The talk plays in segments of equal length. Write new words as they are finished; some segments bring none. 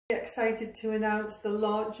Excited to announce the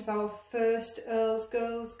launch of our first Earl's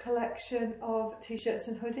Girls collection of t-shirts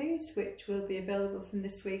and hoodies, which will be available from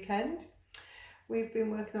this weekend. We've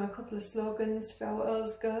been working on a couple of slogans for our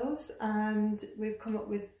Earl's Girls and we've come up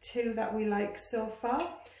with two that we like so far.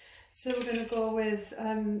 So we're going to go with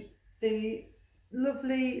the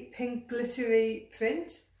lovely pink glittery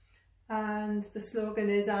print, and the slogan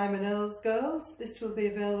is "I'm an Earl's Girls." This will be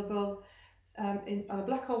available on a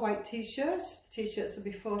black or white t-shirt. The t-shirts will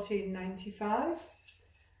be $14.95.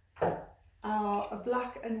 A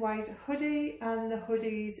black and white hoodie, and the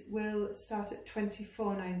hoodies will start at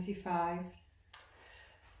 $24.95.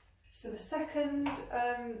 So the second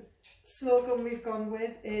slogan we've gone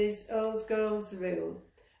with is Earl's Girls Rule,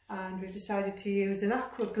 and we've decided to use an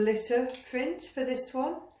aqua glitter print for this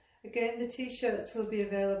one. Again, the t-shirts will be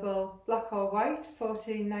available black or white,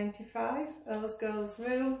 $14.95, Earl's Girls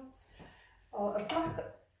Rule. Or a black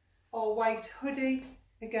or white hoodie,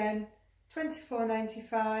 again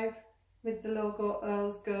 $24.95 with the logo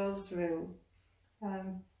Earl's Girls Rule.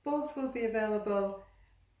 Both will be available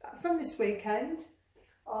from this weekend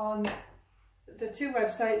on the two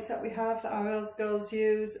websites that we have that our Earl's Girls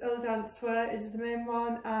use. Earl Dancewear is the main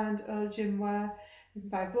one, and Earl Gymwear. You can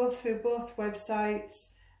buy both through both websites,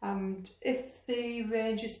 and if the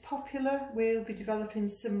range is popular, we'll be developing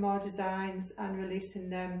some more designs and releasing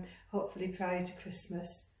them hopefully prior to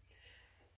Christmas.